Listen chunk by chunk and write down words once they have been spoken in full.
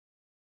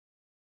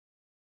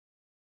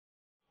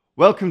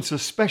Welcome to a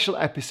special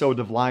episode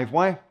of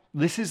Livewire.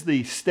 This is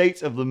the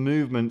State of the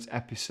Movement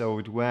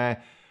episode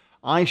where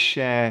I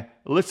share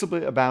a little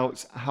bit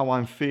about how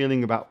I'm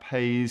feeling about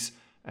Pais.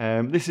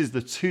 This is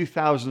the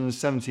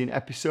 2017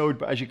 episode,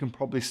 but as you can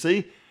probably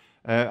see,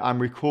 I'm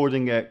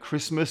recording at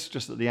Christmas,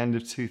 just at the end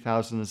of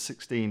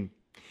 2016.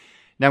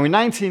 Now in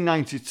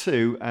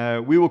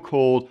 1992, we were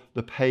called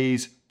the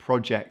Pais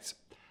Project.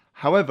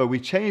 However, we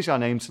changed our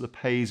name to the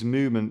Pais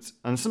Movement,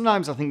 and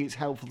sometimes I think it's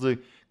helpful to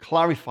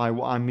clarify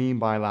what I mean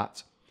by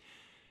that.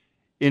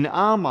 In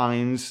our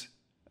minds,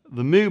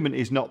 the movement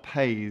is not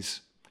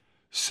Pais.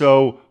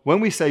 So when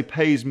we say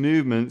Pais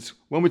Movement,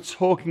 when we're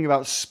talking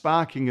about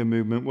sparking a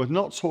movement, we're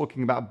not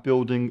talking about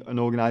building an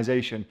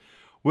organization.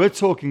 We're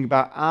talking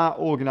about our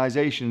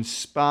organization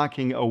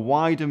sparking a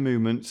wider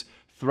movement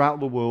throughout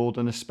the world,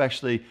 and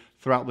especially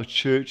throughout the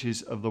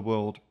churches of the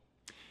world.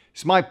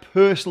 It's my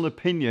personal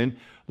opinion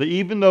that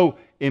even though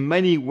in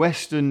many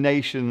Western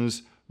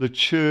nations the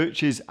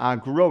churches are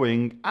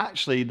growing,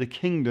 actually the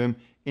kingdom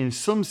in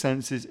some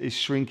senses is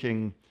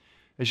shrinking.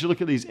 As you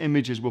look at these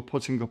images we're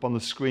putting up on the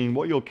screen,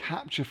 what you'll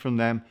capture from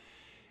them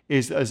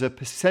is as a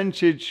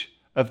percentage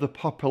of the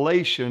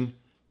population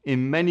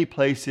in many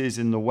places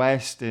in the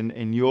West,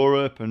 in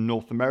Europe and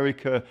North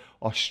America,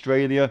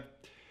 Australia,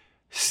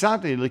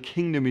 sadly the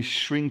kingdom is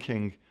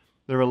shrinking.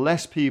 There are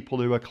less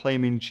people who are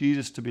claiming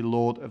Jesus to be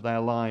Lord of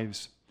their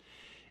lives.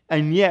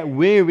 And yet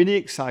we're really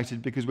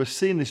excited because we're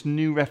seeing this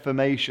new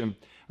reformation.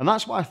 And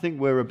that's what I think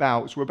we're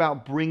about. We're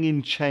about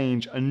bringing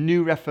change, a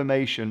new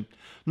reformation,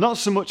 not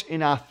so much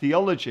in our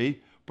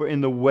theology, but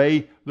in the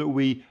way that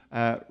we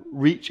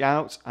reach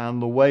out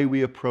and the way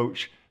we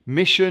approach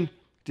mission,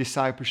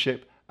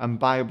 discipleship, and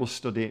Bible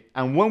study.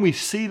 And when we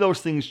see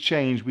those things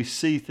change, we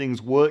see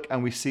things work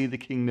and we see the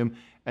kingdom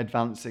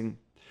advancing.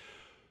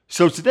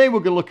 So today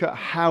we're going to look at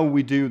how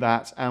we do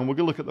that, and we're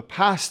going to look at the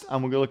past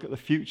and we're going to look at the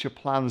future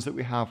plans that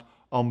we have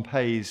on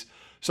Pais.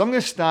 So I'm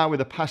going to start with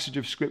a passage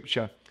of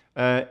scripture.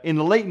 In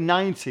the late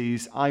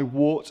 90s, I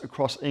walked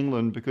across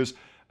England because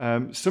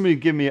somebody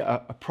gave me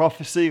a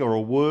prophecy or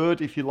a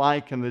word, if you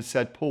like, and they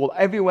said, Paul,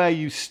 everywhere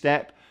you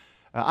step,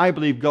 I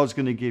believe God's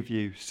going to give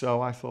you.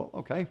 So I thought,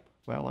 okay,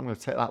 well, I'm going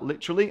to take that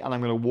literally, and I'm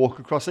going to walk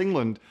across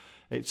England.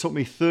 It took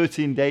me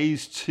 13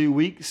 days, 2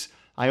 weeks.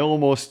 I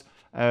almost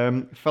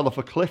fell off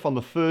a cliff on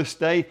the first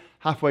day.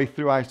 Halfway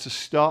through, I had to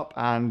stop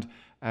and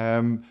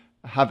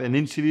have an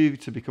interview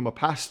to become a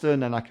pastor,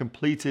 and then I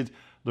completed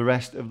the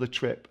rest of the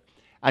trip.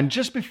 And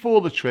just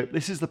before the trip,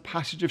 this is the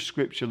passage of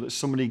scripture that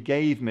somebody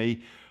gave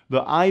me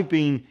that I've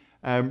been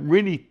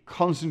really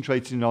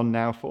concentrating on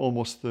now for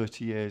almost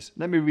 30 years.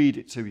 Let me read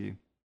it to you.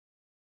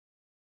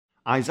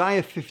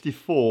 Isaiah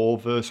 54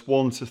 verse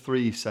 1 to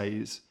 3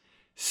 says,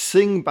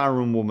 "Sing,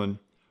 barren woman,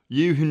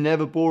 you who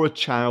never bore a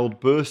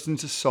child, burst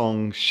into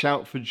song,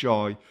 shout for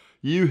joy,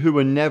 you who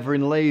were never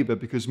in labor,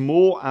 because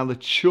more are the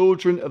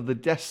children of the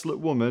desolate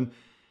woman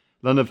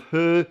than of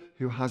her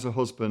who has a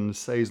husband,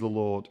 says the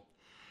Lord.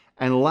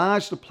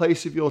 Enlarge the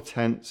place of your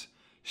tent,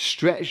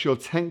 stretch your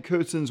tent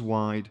curtains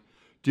wide,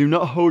 do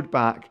not hold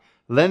back,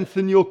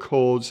 lengthen your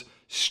cords,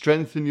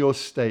 strengthen your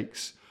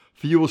stakes,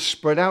 for you will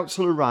spread out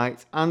to the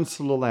right and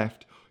to the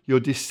left. Your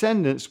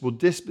descendants will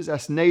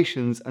dispossess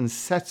nations and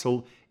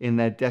settle in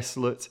their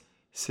desolate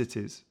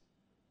cities."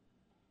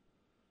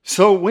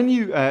 So when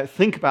you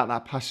think about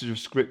that passage of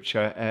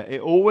scripture, it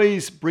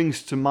always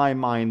brings to my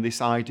mind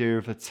this idea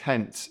of a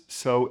tent.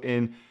 So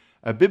in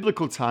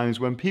biblical times,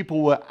 when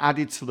people were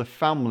added to the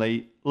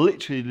family,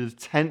 literally the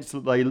tent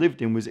that they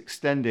lived in was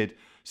extended.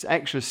 So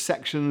extra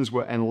sections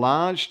were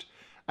enlarged,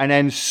 and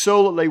then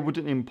so that they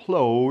wouldn't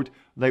implode,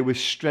 they would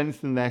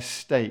strengthen their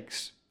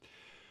stakes.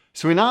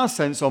 So in our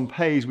sense on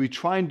Pais, we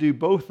try and do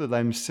both of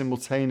them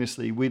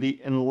simultaneously.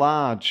 We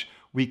enlarge,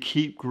 we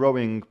keep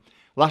growing.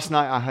 Last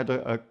night I had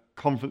a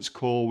conference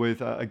call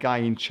with a guy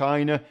in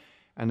China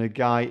and a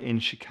guy in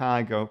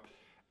Chicago.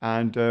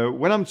 And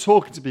when I'm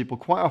talking to people,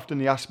 quite often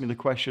they ask me the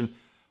question,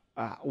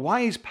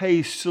 why is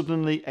Pais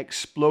suddenly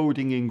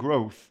exploding in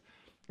growth?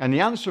 And the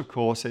answer, of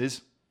course,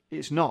 is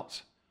it's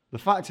not. The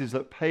fact is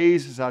that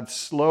Pais has had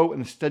slow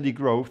and steady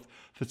growth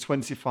for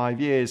 25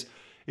 years.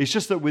 It's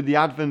just that with the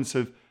advent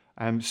of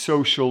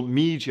social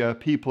media,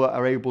 people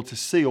are able to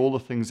see all the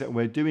things that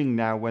we're doing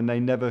now when they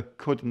never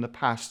could in the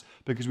past,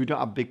 because we don't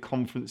have big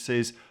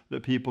conferences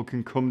that people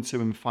can come to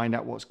and find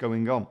out what's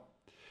going on.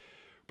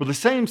 But at the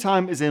same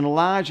time as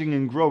enlarging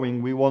and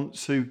growing, we want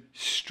to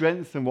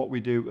strengthen what we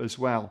do as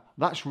well.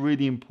 That's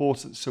really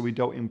important so we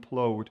don't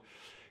implode.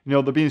 You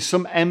know, there have been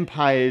some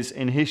empires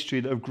in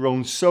history that have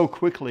grown so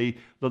quickly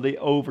that they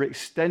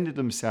overextended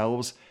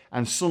themselves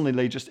and suddenly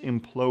they just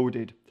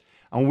imploded.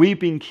 And we've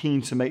been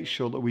keen to make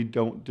sure that we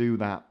don't do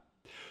that.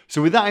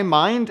 So with that in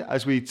mind,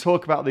 as we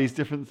talk about these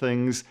different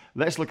things,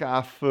 let's look at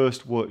our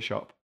first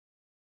workshop.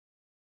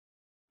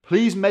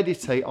 Please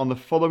meditate on the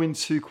following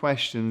 2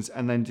 questions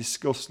and then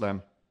discuss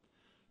them.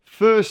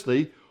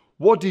 Firstly,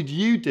 what did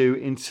you do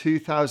in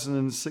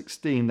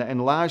 2016 that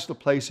enlarged the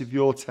place of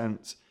your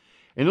tent?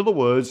 In other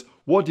words,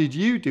 what did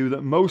you do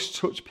that most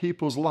touched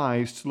people's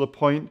lives to the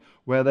point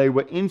where they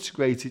were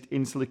integrated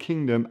into the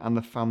kingdom and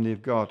the family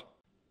of God?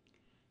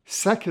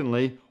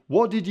 Secondly,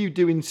 what did you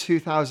do in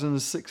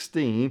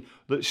 2016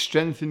 that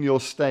strengthened your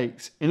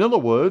stakes? In other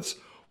words,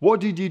 what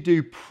did you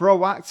do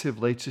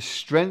proactively to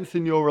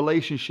strengthen your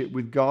relationship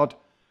with God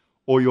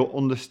or your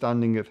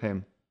understanding of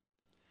Him?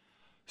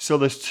 So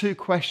there's 2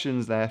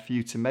 questions there for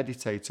you to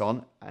meditate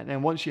on, and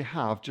then once you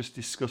have, just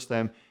discuss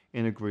them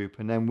in a group.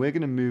 And then we're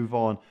going to move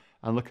on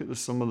and look at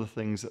some of the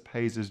things that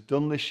Pays has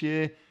done this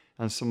year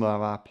and some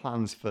of our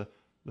plans for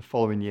the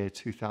following year,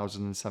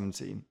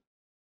 2017.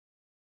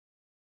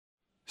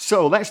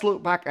 So let's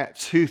look back at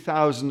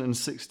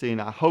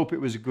 2016. I hope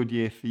it was a good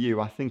year for you.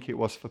 I think it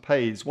was for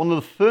Pays. One of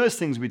the first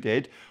things we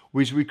did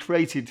was we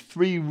created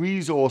 3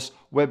 resource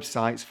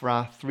websites for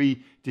our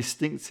 3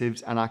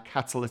 distinctives and our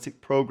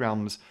catalytic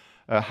programs.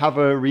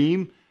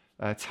 Havarim,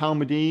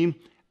 Talmudim,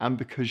 and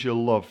Because You're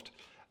Loved.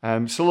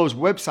 So those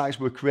websites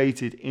were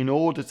created in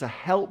order to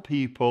help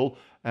people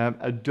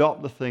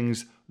adopt the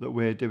things that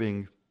we're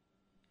doing.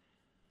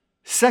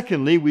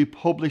 Secondly, we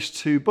published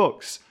 2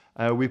 books.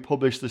 We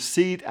published The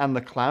Seed and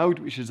the Cloud,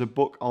 which is a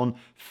book on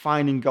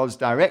finding God's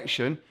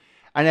direction.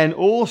 And then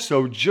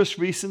also, just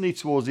recently,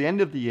 towards the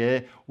end of the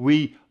year,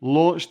 we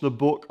launched the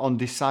book on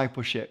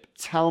discipleship,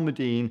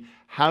 Talmudim,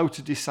 How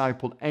to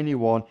Disciple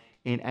Anyone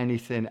in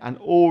Anything. And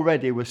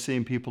already we're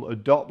seeing people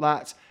adopt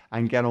that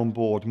and get on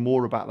board.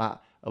 More about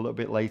that a little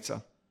bit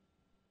later.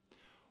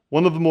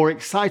 One of the more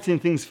exciting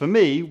things for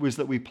me was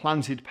that we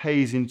planted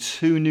Pays in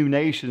 2 new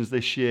nations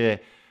this year.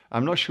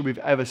 I'm not sure we've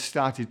ever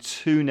started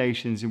 2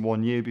 nations in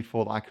 1 year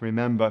before that I can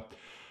remember.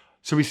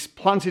 So we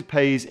planted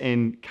Pays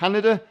in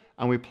Canada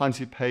and we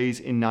planted Pays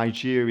in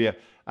Nigeria.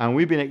 And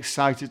we've been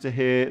excited to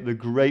hear the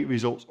great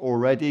results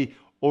already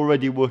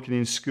working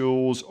in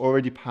schools,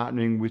 already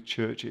partnering with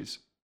churches.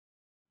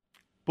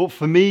 But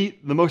for me,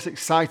 the most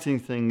exciting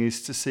thing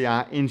is to see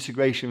our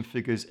integration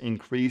figures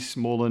increase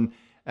more than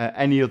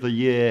any other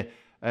year.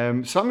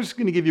 So I'm just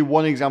going to give you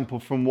one example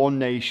from one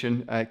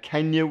nation,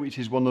 Kenya, which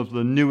is one of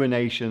the newer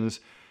nations.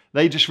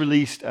 They just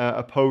released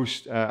a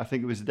post, I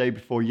think it was the day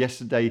before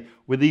yesterday,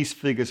 with these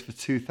figures for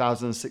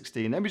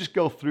 2016. Let me just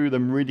go through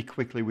them really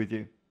quickly with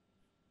you.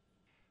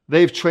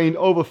 They've trained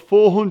over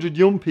 400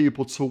 young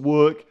people to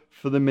work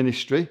for the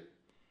ministry.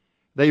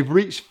 They've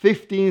reached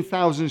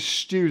 15,000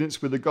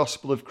 students with the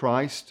gospel of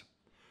Christ.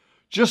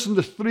 Just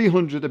under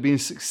 300 have been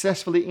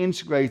successfully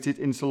integrated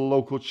into the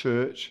local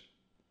church.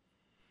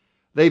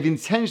 They've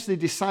intentionally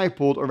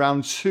discipled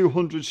around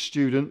 200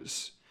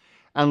 students,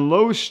 and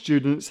those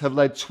students have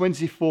led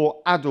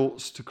 24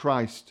 adults to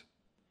Christ.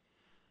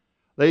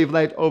 They've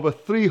led over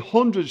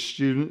 300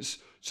 students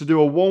to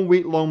do a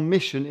 1-week-long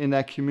mission in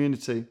their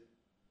community.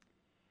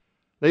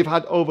 They've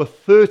had over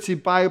 30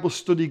 Bible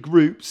study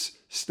groups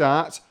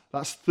start.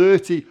 That's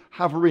 30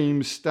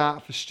 Havarims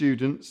start for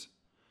students.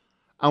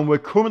 And we're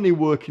currently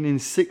working in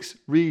 6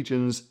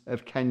 regions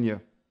of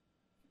Kenya.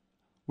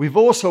 We've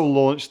also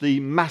launched the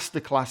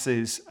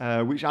masterclasses,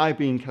 which I've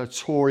been kind of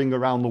touring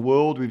around the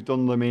world. We've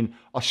done them in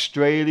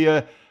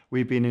Australia,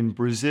 we've been in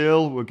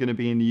Brazil, we're going to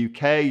be in the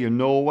UK and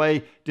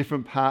Norway,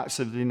 different parts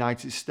of the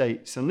United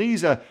States. And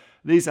these are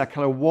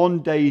kind of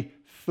 1-day,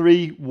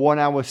 3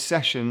 1-hour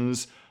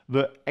sessions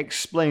that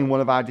explain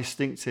one of our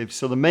distinctives.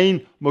 So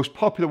the most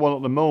popular one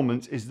at the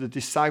moment is the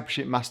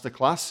Discipleship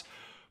Masterclass,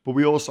 but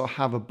we also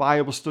have a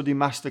Bible Study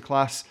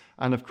Masterclass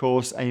and, of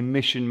course, a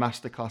Mission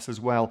Masterclass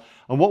as well.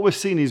 And what we're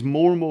seeing is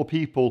more and more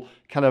people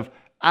kind of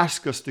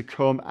ask us to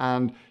come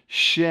and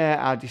share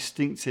our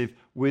distinctive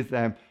with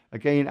them.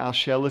 Again, I'll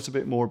share a little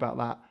bit more about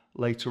that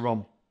later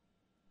on.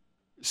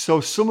 So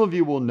some of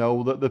you will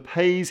know that the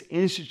Pays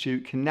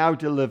Institute can now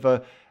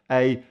deliver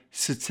a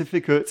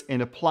certificate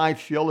in applied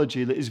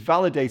theology that is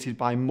validated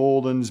by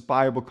Morelands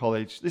Bible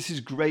College. This is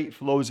great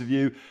for those of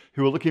you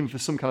who are looking for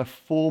some kind of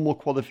formal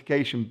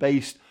qualification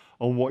based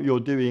on what you're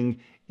doing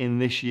in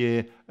this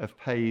year of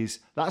Pays.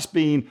 That's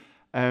been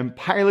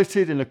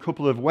piloted in a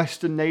couple of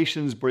Western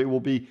nations, but it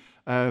will be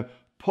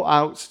put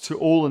out to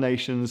all the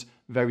nations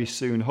very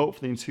soon,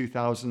 hopefully in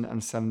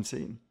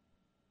 2017.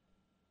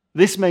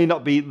 This may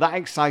not be that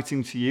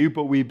exciting to you,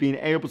 but we've been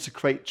able to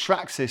create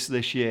Traxis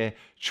this year.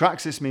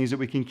 Traxis means that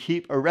we can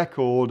keep a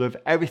record of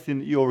everything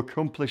that you're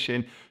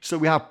accomplishing, so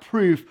we have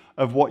proof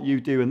of what you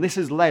do. And this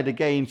has led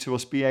again to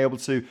us being able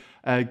to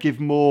give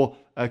more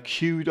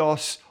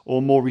kudos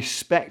or more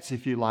respect,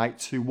 if you like,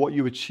 to what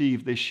you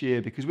achieved this year,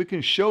 because we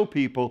can show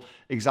people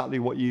exactly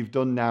what you've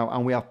done now,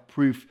 and we have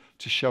proof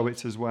to show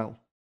it as well.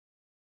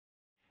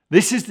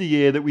 This is the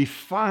year that we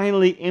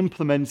finally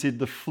implemented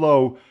the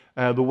flow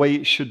the way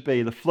it should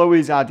be. The flow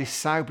is our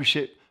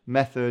discipleship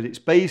method. It's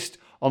based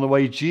on the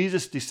way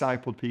Jesus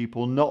discipled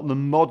people, not the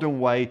modern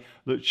way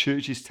that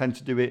churches tend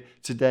to do it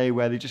today,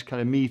 where they just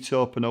kind of meet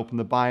up and open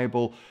the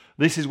Bible.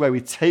 This is where we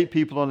take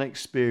people on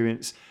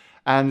experience.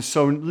 And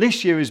so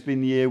this year has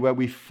been the year where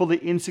we fully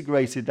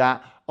integrated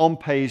that on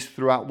Pays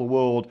throughout the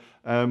world.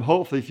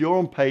 Hopefully, if you're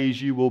on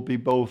Pays, you will be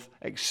both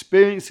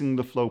experiencing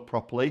the flow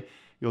properly,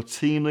 your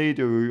team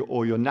leader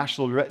or your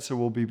national director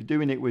will be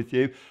doing it with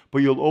you, but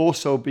you'll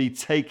also be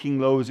taking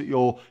those that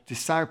you're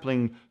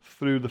discipling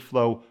through the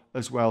flow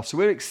as well. So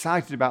we're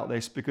excited about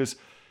this because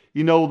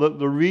you know that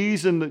the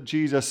reason that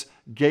Jesus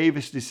gave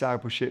us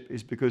discipleship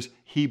is because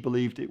he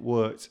believed it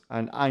worked.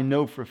 And I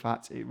know for a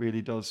fact it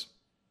really does.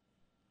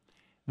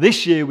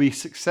 This year we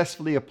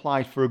successfully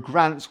applied for a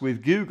grant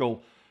with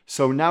Google.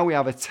 So now we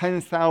have a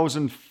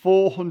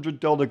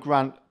 $10,400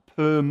 grant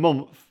per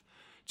month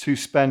to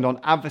spend on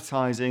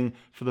advertising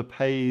for the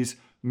Pays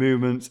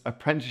movement,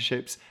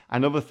 apprenticeships,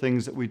 and other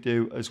things that we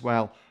do as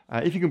well.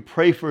 If you can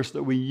pray for us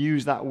that we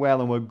use that well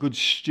and we're good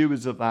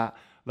stewards of that,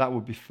 that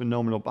would be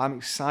phenomenal. But I'm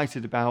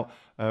excited about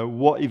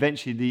what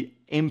eventually the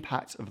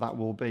impact of that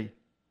will be.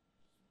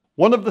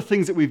 One of the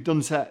things that we've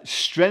done to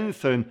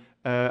strengthen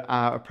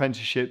our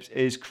apprenticeships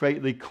is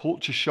create the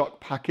Culture Shock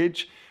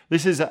package.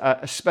 This is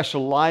a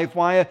special live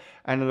wire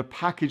and a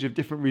package of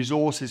different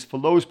resources for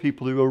those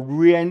people who are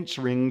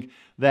re-entering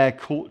their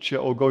culture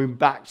or going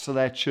back to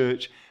their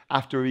church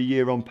after a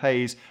year on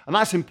Pays. And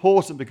that's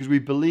important because we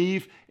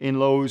believe in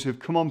those who've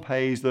come on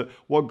Pays that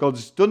what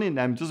God's done in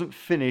them doesn't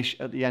finish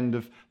at the end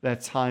of their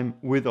time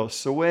with us.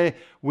 So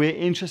we're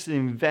interested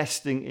in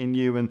investing in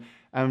you.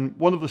 And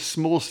one of the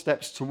small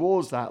steps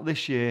towards that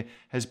this year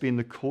has been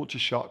the Culture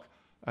Shock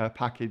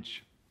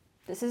package.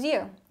 This is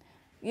you.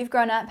 You've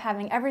grown up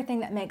having everything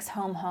that makes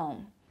home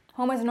home.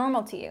 Home is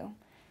normal to you.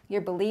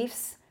 Your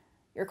beliefs,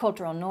 your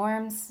cultural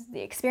norms,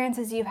 the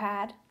experiences you've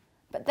had.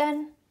 But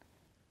then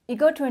you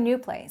go to a new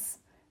place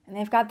and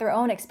they've got their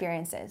own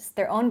experiences,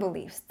 their own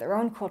beliefs, their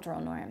own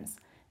cultural norms.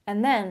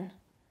 And then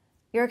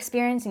you're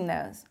experiencing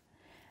those.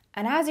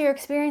 And as you're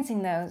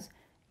experiencing those,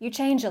 you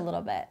change a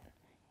little bit.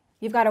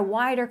 You've got a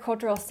wider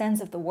cultural sense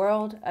of the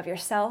world, of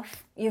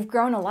yourself. You've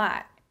grown a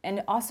lot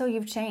and also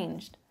you've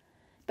changed.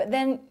 But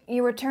then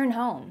you return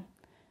home.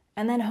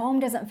 And then home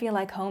doesn't feel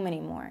like home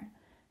anymore.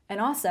 And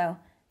also,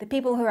 the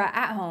people who are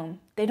at home,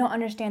 they don't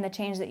understand the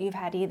change that you've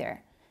had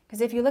either.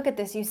 Because if you look at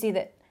this, you see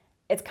that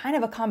it's kind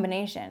of a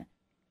combination.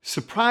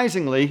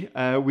 Surprisingly,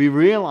 we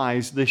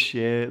realized this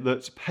year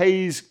that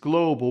Pays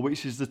Global,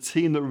 which is the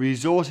team that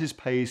resources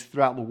Pays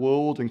throughout the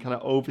world and kind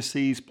of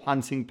oversees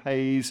planting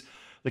Pays,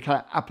 the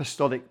kind of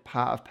apostolic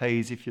part of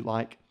Pays, if you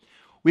like,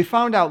 we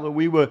found out that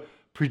we were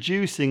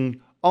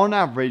producing, on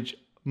average,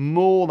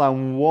 more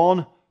than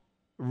one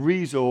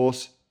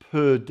resource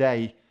per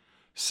day.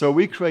 So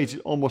we created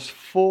almost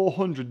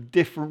 400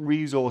 different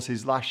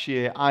resources last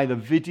year, either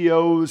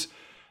videos,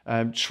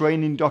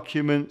 training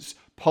documents,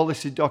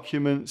 policy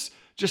documents,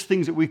 just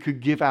things that we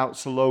could give out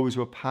to those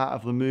who are part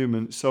of the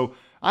movement. So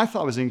I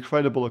thought it was an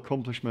incredible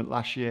accomplishment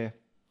last year.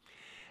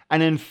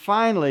 And then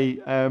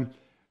finally,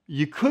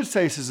 you could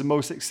say this is the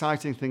most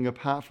exciting thing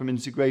apart from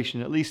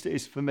integration, at least it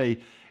is for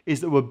me,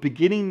 is that we're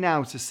beginning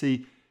now to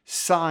see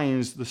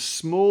signs, the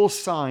small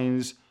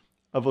signs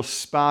of us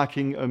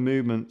sparking a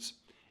movement.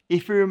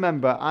 If you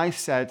remember, I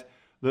said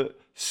that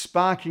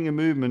sparking a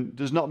movement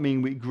does not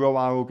mean we grow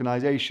our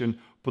organization,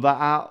 but that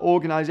our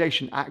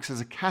organization acts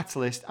as a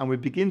catalyst and we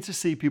begin to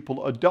see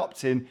people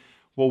adopting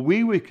what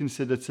we would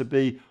consider to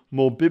be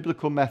more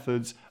biblical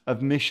methods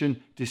of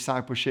mission,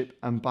 discipleship,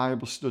 and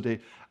Bible study.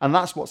 And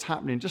that's what's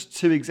happening. Just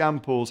two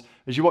examples.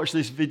 As you watch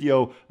this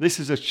video, this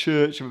is a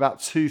church of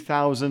about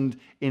 2,000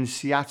 in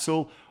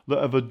Seattle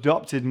that have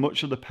adopted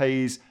much of the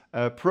Pays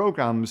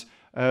programs.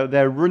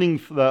 They're running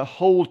for the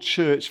whole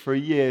church for a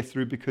year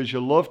through Because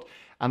You're Loved,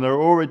 and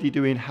they're already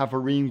doing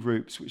Havarine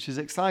groups, which is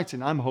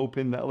exciting. I'm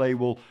hoping that they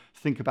will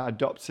think about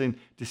adopting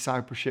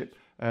discipleship,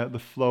 the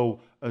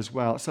flow as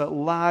well. It's a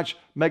large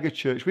mega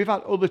church. We've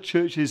had other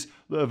churches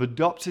that have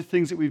adopted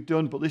things that we've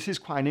done, but this is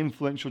quite an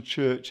influential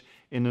church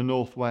in the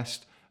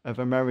northwest of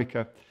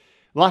America.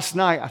 Last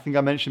night, I think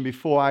I mentioned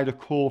before, I had a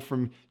call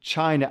from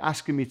China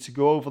asking me to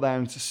go over there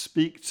and to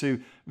speak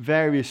to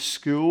various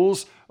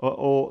schools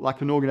or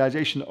like an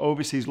organization that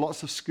oversees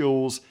lots of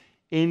schools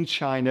in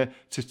China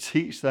to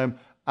teach them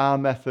our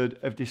method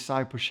of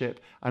discipleship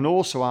and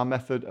also our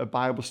method of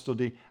Bible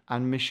study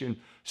and mission.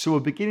 So we're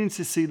beginning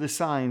to see the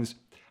signs.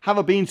 Have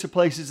I been to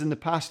places in the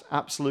past?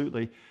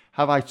 Absolutely.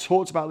 Have I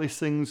talked about these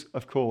things?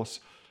 Of course.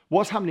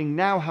 What's happening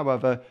now,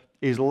 however,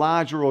 is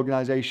larger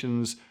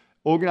organizations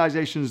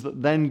that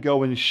then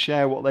go and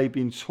share what they've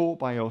been taught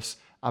by us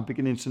are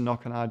beginning to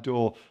knock on our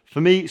door.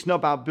 For me, it's not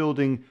about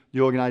building the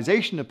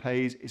organization that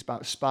pays, it's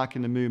about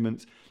sparking the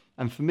movement.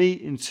 And for me,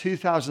 in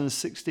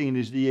 2016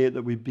 is the year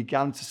that we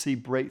began to see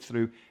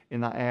breakthrough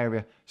in that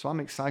area. So I'm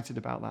excited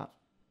about that.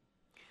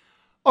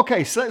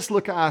 Okay, so let's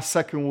look at our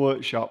second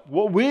workshop.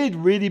 What we'd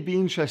really be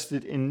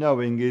interested in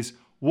knowing is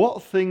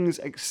what things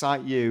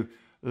excite you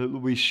that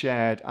we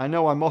shared. I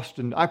know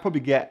I probably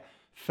get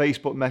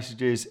Facebook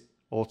messages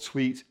or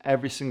tweets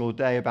every single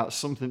day about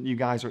something that you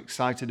guys are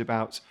excited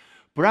about.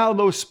 But out of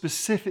those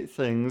specific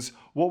things,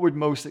 what would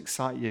most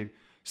excite you?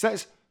 So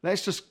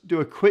let's just do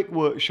a quick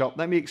workshop.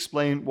 Let me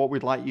explain what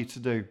we'd like you to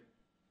do.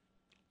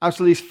 Out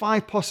of these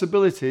 5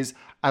 possibilities,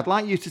 I'd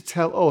like you to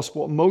tell us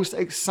what most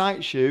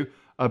excites you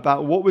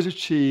about what was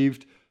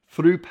achieved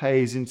through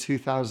Pays in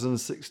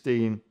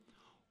 2016.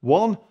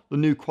 1, the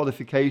new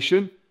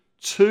qualification,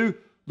 2,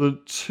 the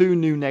 2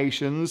 new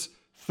nations,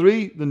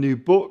 3, the new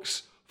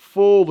books,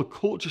 4, the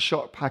culture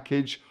shock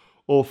package,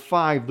 or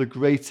 5, the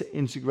greater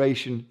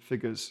integration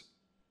figures.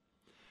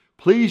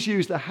 Please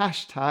use the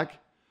hashtag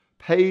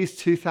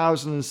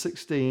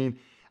PAYS2016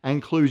 and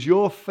include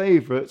your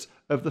favourite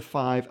of the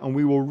 5, and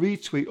we will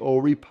retweet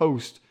or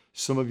repost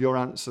some of your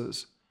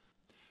answers.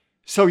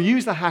 So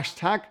use the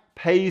hashtag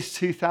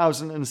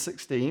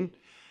PAYS2016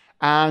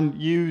 and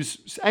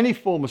use any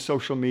form of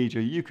social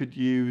media. You could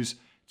use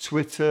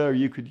Twitter,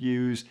 you could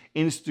use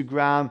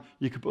Instagram,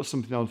 you could put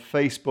something on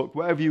Facebook,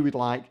 whatever you would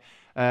like.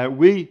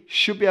 We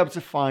should be able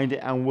to find it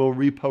and we'll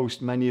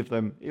repost many of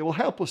them. It will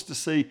help us to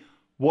see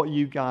what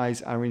you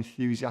guys are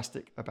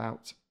enthusiastic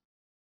about.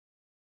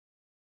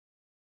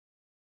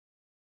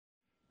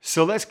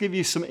 So let's give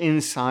you some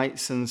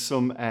insights and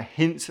some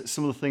hints at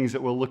some of the things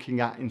that we're looking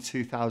at in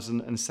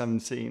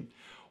 2017.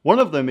 One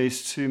of them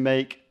is to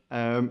make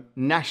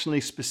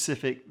nationally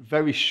specific,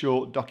 very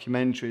short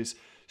documentaries,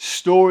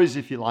 stories,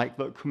 if you like,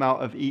 that come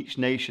out of each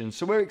nation.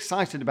 So we're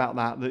excited about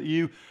that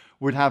you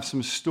would have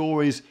some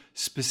stories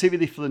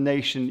specifically for the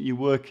nation you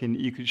work in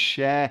that you could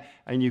share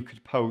and you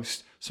could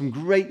post. Some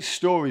great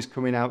stories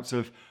coming out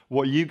of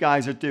what you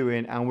guys are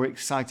doing, and we're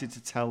excited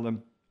to tell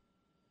them.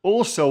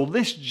 Also,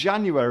 this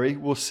January,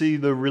 we'll see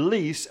the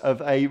release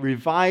of a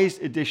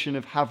revised edition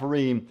of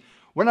Havarim.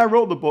 When I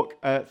wrote the book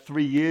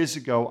 3 years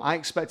ago, I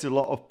expected a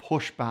lot of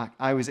pushback.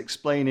 I was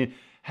explaining,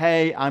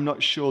 hey, I'm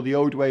not sure the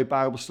old way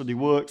Bible study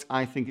works.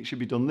 I think it should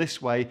be done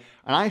this way.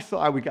 And I thought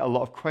I would get a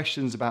lot of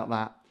questions about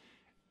that.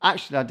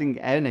 Actually, I didn't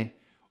get any.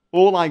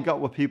 All I got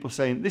were people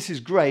saying, this is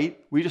great.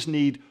 We just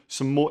need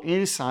some more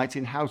insight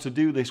in how to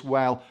do this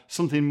well,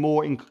 something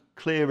more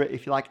clearer,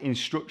 if you like,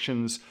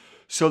 instructions.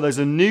 So there's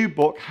a new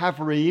book,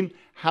 Havarim,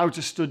 How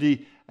to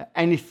Study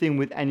Anything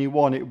with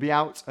Anyone. It will be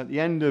out at the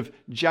end of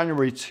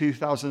January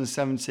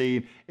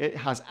 2017. It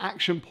has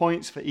action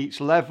points for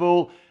each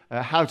level,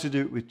 how to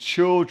do it with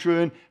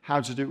children, how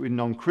to do it with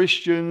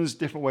non-Christians,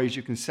 different ways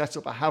you can set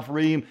up a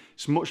Havarim.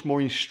 It's much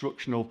more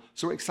instructional.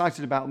 So we're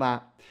excited about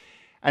that.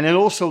 And then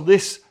also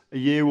this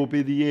year will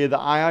be the year that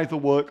I either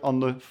work on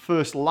the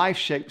first Life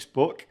Shapes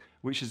book,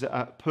 which is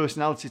a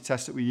personality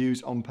test that we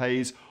use on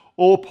Pays,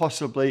 or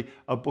possibly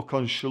a book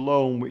on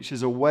Shalom, which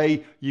is a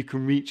way you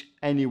can reach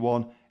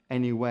anyone,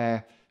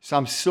 anywhere. So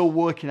I'm still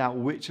working out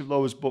which of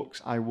those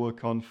books I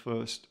work on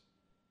first.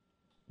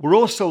 We're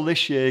also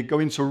this year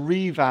going to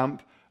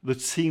revamp the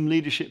team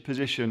leadership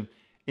position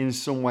in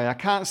some way. I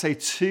can't say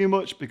too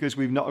much because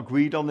we've not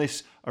agreed on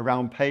this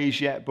around Pays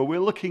yet, but we're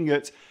looking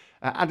at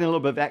adding a little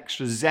bit of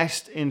extra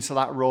zest into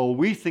that role.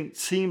 We think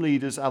team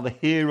leaders are the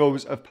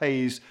heroes of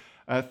Pays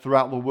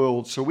throughout the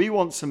world. So we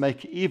want to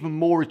make it even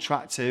more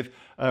attractive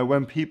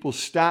when people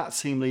start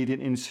team leading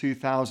in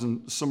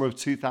summer of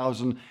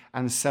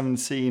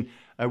 2017.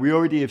 We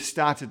already have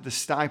started the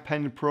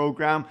stipend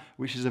program,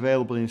 which is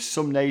available in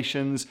some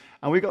nations.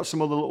 And we've got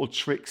some other little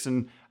tricks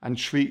and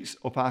treats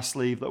up our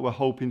sleeve that we're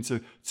hoping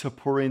to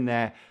put in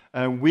there.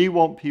 We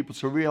want people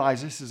to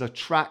realize this is a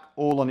track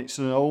all on its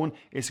own.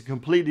 It's a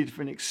completely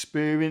different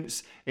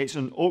experience. It's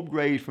an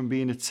upgrade from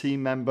being a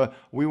team member.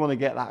 We want to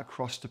get that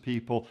across to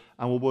people,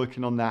 and we're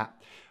working on that.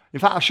 In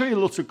fact, I'll show you a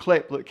little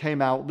clip that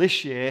came out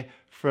this year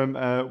from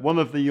one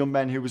of the young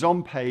men who was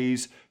on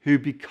Pays, who,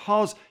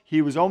 because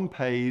he was on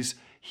Pays,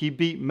 he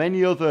beat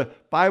many other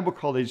Bible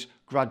college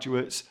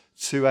graduates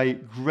to a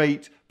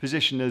great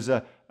position as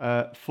a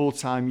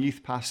full-time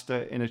youth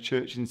pastor in a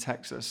church in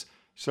Texas.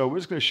 So we're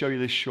just going to show you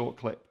this short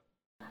clip.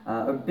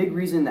 A big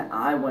reason that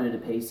I wanted a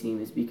Pays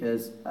team is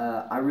because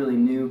I really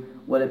knew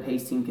what a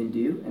Pays team can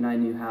do, and I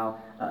knew how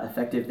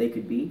effective they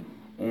could be.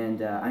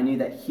 And I knew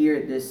that here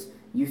at this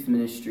youth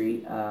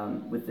ministry,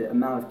 with the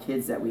amount of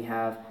kids that we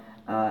have,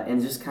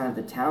 and just kind of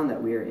the town that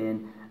we're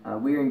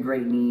in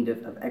great need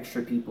of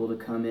extra people to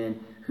come in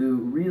who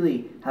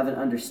really have an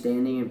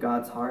understanding of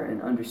God's heart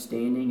and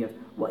understanding of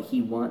what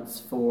He wants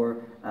for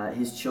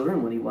His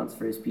children, what He wants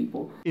for His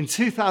people. In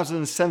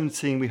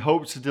 2017, we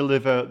hope to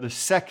deliver the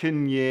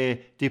second-year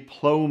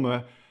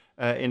diploma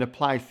in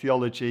applied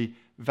theology,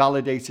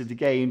 validated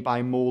again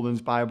by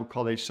Moorlands Bible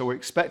College. So we're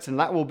expecting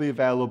that will be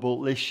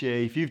available this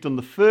year. If you've done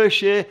the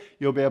first year,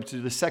 you'll be able to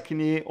do the second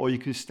year, or you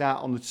can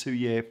start on the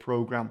 2-year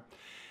program.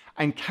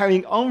 And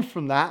carrying on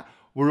from that,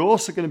 we're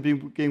also going to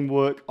begin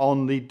work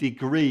on the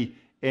degree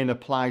in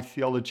applied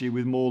theology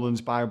with Moorlands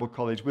Bible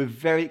College. We're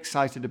very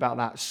excited about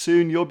that.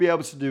 Soon you'll be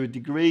able to do a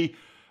degree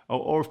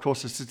or of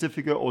course a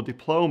certificate or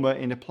diploma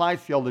in applied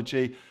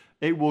theology.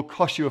 It will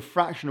cost you a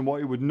fraction of what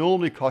it would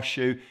normally cost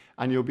you,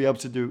 and you'll be able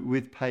to do it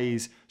with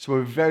Pays. So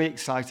we're very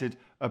excited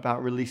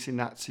about releasing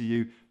that to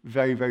you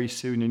very, very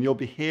soon, and you'll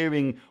be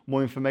hearing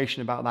more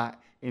information about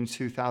that in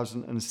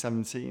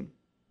 2017.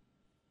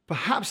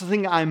 Perhaps the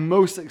thing I'm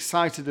most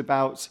excited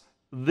about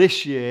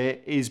this year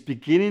is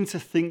beginning to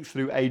think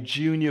through a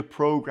junior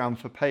program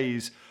for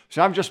Pays.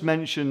 So I've just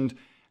mentioned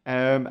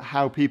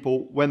how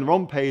people, when they're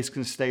on Pays,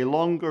 can stay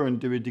longer and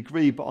do a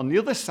degree. But on the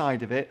other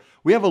side of it,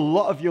 we have a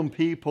lot of young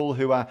people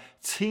who are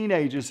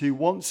teenagers who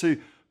want to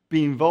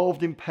be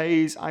involved in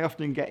Pays. I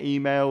often get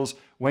emails,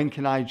 when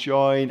can I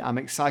join? I'm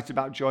excited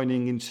about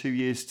joining in 2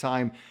 years'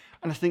 time.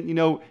 And I think,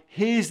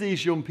 here's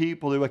these young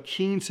people who are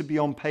keen to be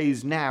on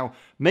Pays now.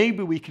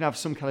 Maybe we can have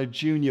some kind of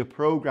junior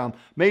program.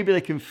 Maybe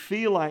they can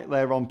feel like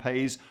they're on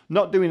Pays,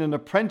 not doing an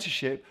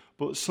apprenticeship,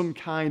 but some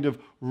kind of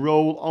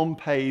role on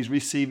Pays,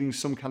 receiving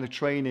some kind of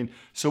training.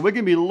 So we're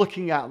going to be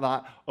looking at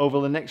that over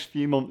the next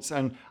few months.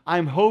 And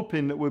I'm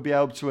hoping that we'll be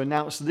able to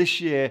announce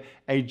this year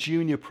a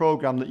junior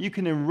program that you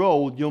can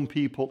enroll young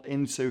people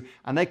into,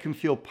 and they can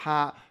feel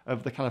part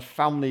of the kind of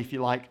family, if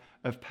you like,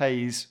 of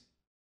Pays.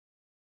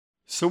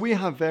 So we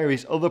have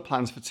various other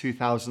plans for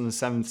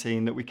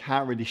 2017 that we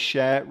can't really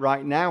share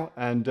right now.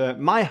 And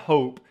my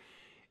hope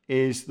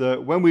is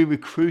that when we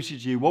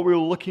recruited you, what we were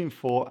looking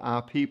for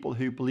are people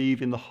who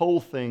believe in the whole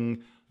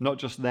thing, not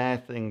just their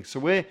thing. So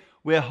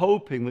we're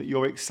hoping that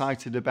you're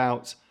excited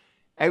about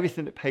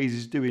everything that Pays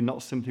is doing,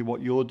 not simply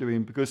what you're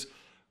doing, because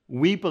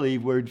we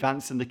believe we're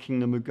advancing the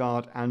kingdom of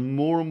God, and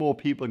more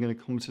people are going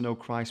to come to know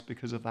Christ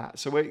because of that.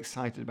 So we're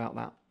excited about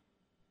that.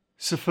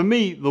 So for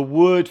me, the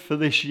word for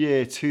this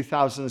year,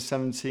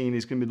 2017,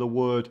 is going to be the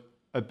word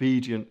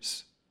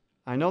obedience.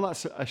 I know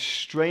that's a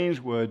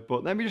strange word,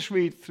 but let me just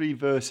read 3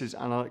 verses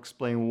and I'll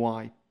explain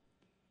why.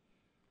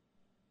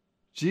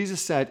 Jesus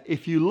said,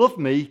 "If you love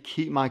me,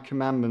 keep my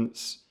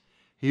commandments."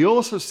 He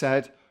also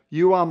said,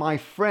 "You are my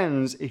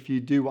friends if you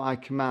do what I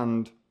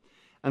command."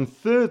 And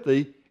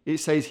thirdly, it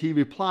says, he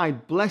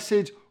replied,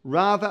 "Blessed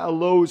rather are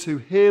those who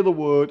hear the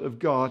word of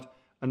God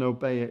and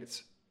obey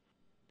it."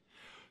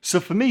 So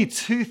for me,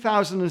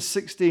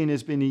 2016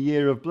 has been a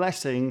year of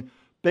blessing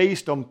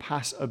based on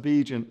past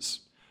obedience.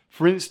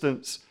 For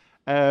instance,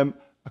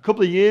 a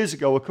couple of years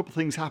ago, a couple of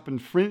things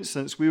happened. For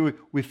instance,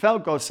 we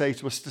felt God say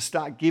to us to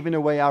start giving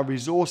away our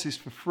resources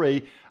for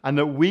free, and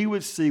that we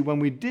would see when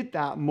we did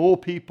that, more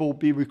people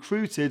be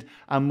recruited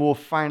and more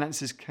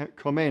finances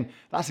come in.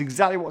 That's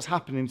exactly what's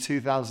happened in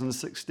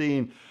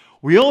 2016.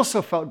 We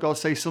also felt God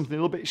say something a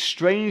little bit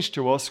strange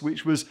to us,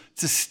 which was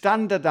to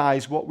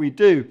standardize what we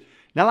do.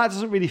 Now, that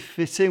doesn't really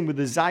fit in with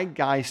the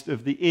zeitgeist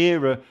of the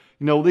era.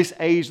 This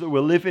age that we're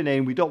living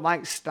in, we don't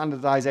like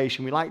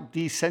standardization. We like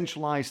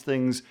decentralized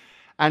things.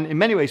 And in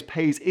many ways,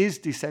 Pays is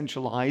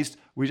decentralized.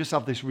 We just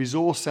have this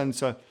resource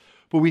center.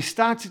 But we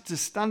started to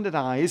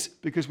standardize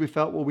because we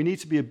felt, we need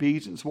to be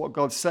obedient to what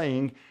God's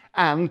saying.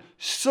 And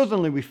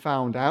suddenly we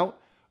found out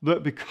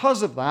that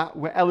because of that,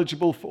 we're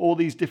eligible for all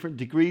these different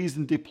degrees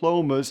and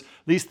diplomas,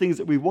 these things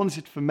that we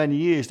wanted for many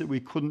years that we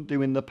couldn't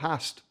do in the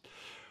past.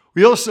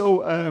 We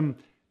also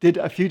did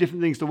a few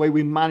different things, the way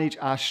we manage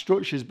our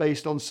structures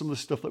based on some of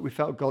the stuff that we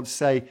felt God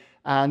say.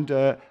 And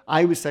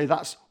I would say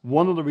that's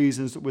one of the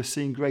reasons that we're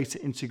seeing greater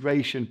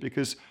integration,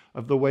 because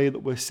of the way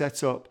that we're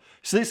set up.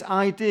 So this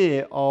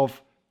idea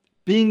of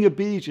being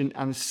obedient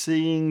and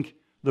seeing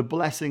the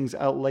blessings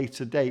at a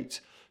later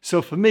date.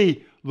 So for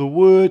me, the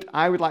word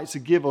I would like to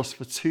give us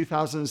for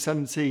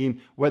 2017,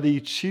 whether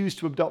you choose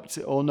to adopt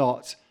it or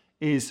not,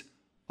 is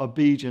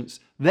obedience.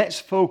 Let's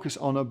focus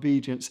on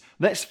obedience.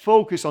 Let's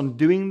focus on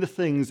doing the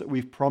things that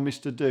we've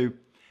promised to do.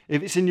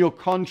 If it's in your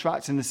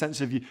contract, in the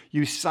sense of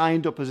you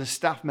signed up as a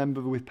staff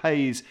member with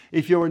Pays,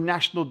 if you're a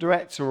national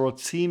director or a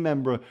team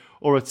member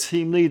or a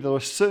team leader, there are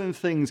certain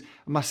things,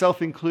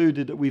 myself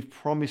included, that we've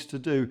promised to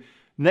do.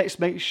 Let's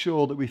make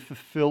sure that we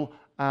fulfill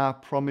our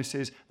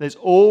promises. There's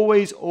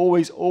always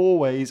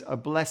a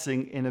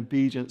blessing in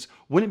obedience.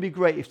 Wouldn't it be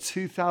great if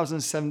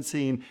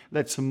 2017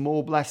 led to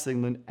more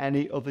blessing than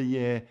any other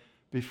year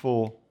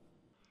before?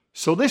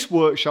 So this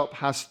workshop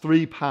has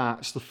 3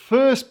 parts. The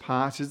first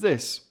part is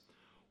this: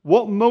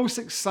 what most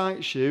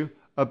excites you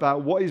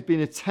about what is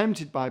being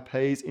attempted by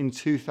Pays in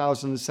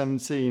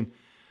 2017?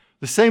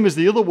 The same as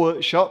the other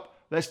workshop,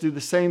 let's do the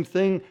same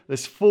thing.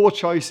 There's 4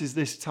 choices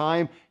this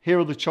time. Here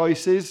are the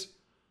choices: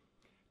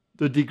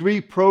 the degree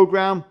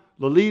program,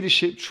 the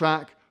leadership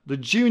track, the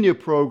junior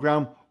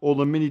program, or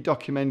the mini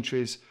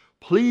documentaries.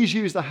 Please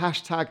use the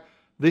hashtag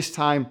this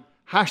time,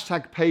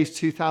 hashtag Pays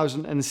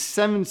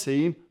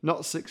 2017,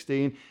 not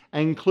 16,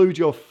 and include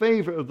your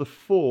favorite of the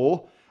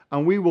 4,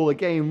 and we will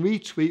again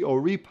retweet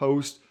or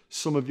repost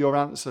some of your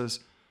answers.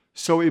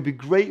 So it'd be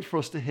great for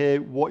us to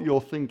hear what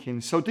you're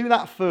thinking. So do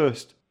that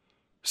first.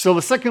 So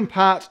the second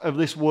part of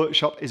this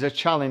workshop is a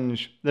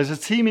challenge. There's a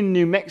team in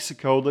New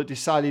Mexico that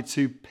decided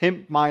to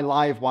pimp my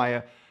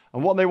Livewire.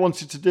 And what they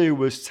wanted to do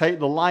was take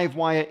the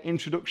Livewire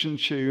introduction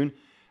tune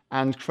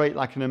and create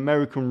like an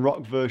American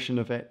rock version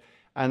of it.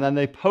 And then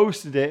they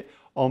posted it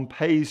on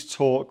Pays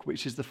Talk,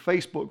 which is the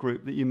Facebook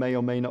group that you may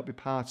or may not be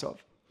part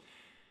of.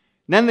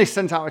 And then they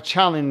sent out a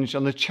challenge,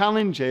 and the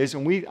challenge is,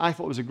 and I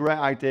thought it was a great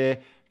idea,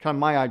 kind of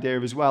my idea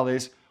as well,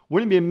 is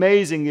wouldn't it be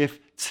amazing if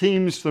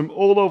teams from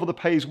all over the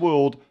Pays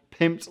world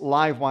pimped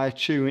Livewire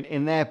tune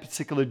in their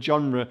particular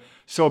genre?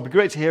 So it'd be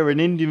great to hear an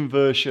Indian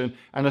version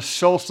and a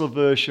salsa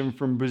version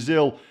from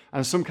Brazil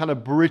and some kind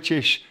of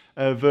British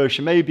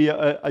version, maybe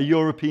a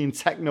European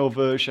techno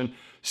version.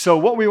 So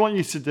what we want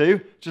you to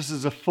do, just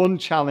as a fun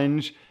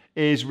challenge,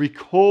 is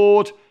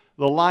record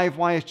the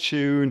Livewire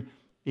tune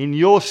in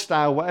your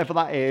style, whatever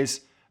that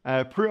is,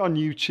 put it on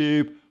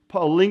YouTube,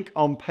 put a link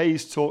on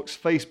Pays Talks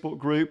Facebook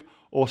group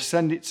or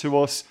send it to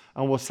us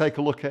and we'll take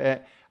a look at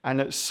it.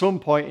 And at some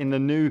point in the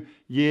new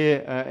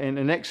year, in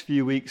the next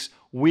few weeks,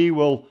 we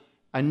will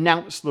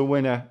announce the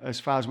winner as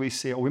far as we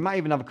see it. Or we might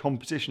even have a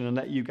competition and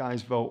let you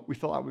guys vote. We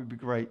thought that would be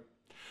great.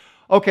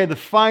 Okay, the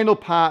final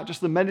part,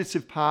 just the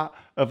meditative part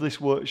of this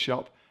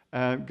workshop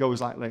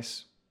goes like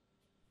this.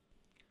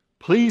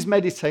 Please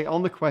meditate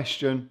on the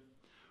question,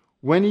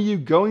 when are you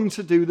going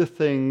to do the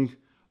thing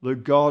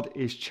that God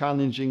is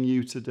challenging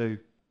you to do?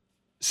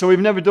 So we've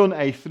never done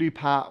a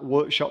 3-part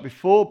workshop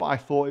before, but I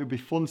thought it would be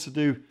fun to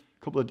do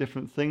a couple of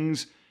different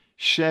things.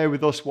 Share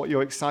with us what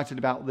you're excited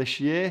about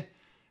this year.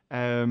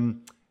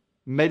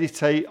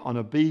 Meditate on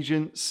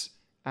obedience,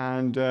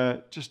 and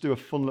just do a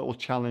fun little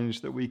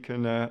challenge that we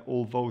can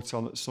all vote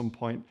on at some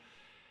point.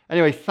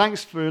 Anyway,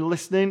 thanks for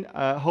listening.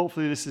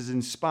 Hopefully this has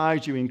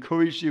inspired you,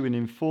 encouraged you, and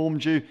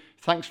informed you.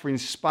 Thanks for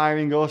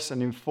inspiring us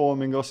and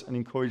informing us and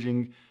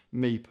encouraging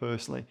me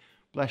personally.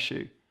 Bless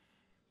you.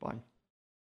 Bye.